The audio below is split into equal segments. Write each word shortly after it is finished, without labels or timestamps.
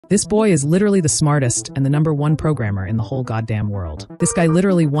This boy is literally the smartest and the #1 programmer in the whole goddamn world. This guy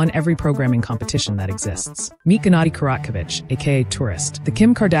literally won every programming competition that exists. Meet Gennady Korotkevich, aka Tourist, the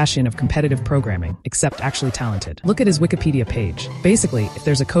Kim Kardashian of competitive programming, except actually talented. Look at his Wikipedia page. Basically, if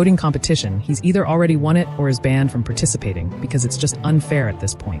there's a coding competition, he's either already won it or is banned from participating because it's just unfair at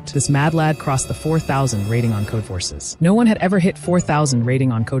this point. This mad lad crossed the 4,000 rating on Codeforces. No one had ever hit 4,000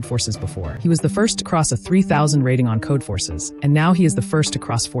 rating on Codeforces before. He was the first to cross a 3,000 rating on Codeforces, and now he is the first to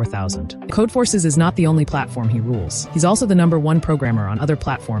cross 4,000. Codeforces is not the only platform he rules. He's also the #1 programmer on other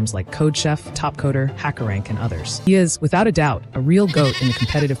platforms like CodeChef, TopCoder, HackerRank, and others. He is, without a doubt, a real GOAT in the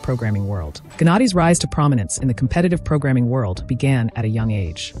competitive programming world. Gennady's rise to prominence in the competitive programming world began at a young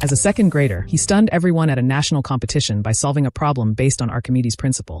age. As a second grader, he stunned everyone at a national competition by solving a problem based on Archimedes'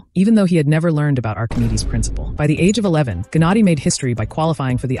 principle, even though he had never learned about Archimedes' principle. By the age of 11, Gennady made history by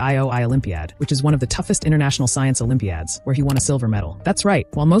qualifying for the IOI Olympiad, which is one of the toughest international science Olympiads, where he won a silver medal. That's right,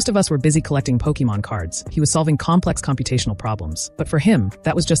 while most of us were busy collecting Pokemon cards, he was solving complex computational problems. But for him,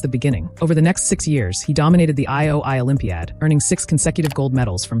 that was just the beginning. Over the next 6 years, he dominated the IOI Olympiad, earning 6 consecutive gold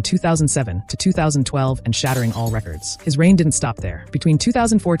medals from 2007 to 2012 and shattering all records. His reign didn't stop there. Between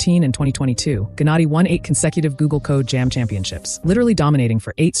 2014 and 2022, Gennady won 8 consecutive Google Code Jam Championships, literally dominating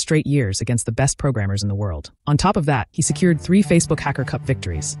for 8 straight years against the best programmers in the world. On top of that, he secured 3 Facebook Hacker Cup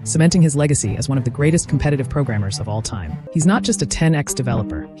victories, cementing his legacy as one of the greatest competitive programmers of all time. He's not just a 10x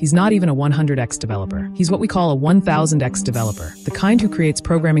developer. He's not even a 100x developer. He's what we call a 1000x developer, the kind who creates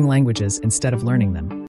programming languages instead of learning them.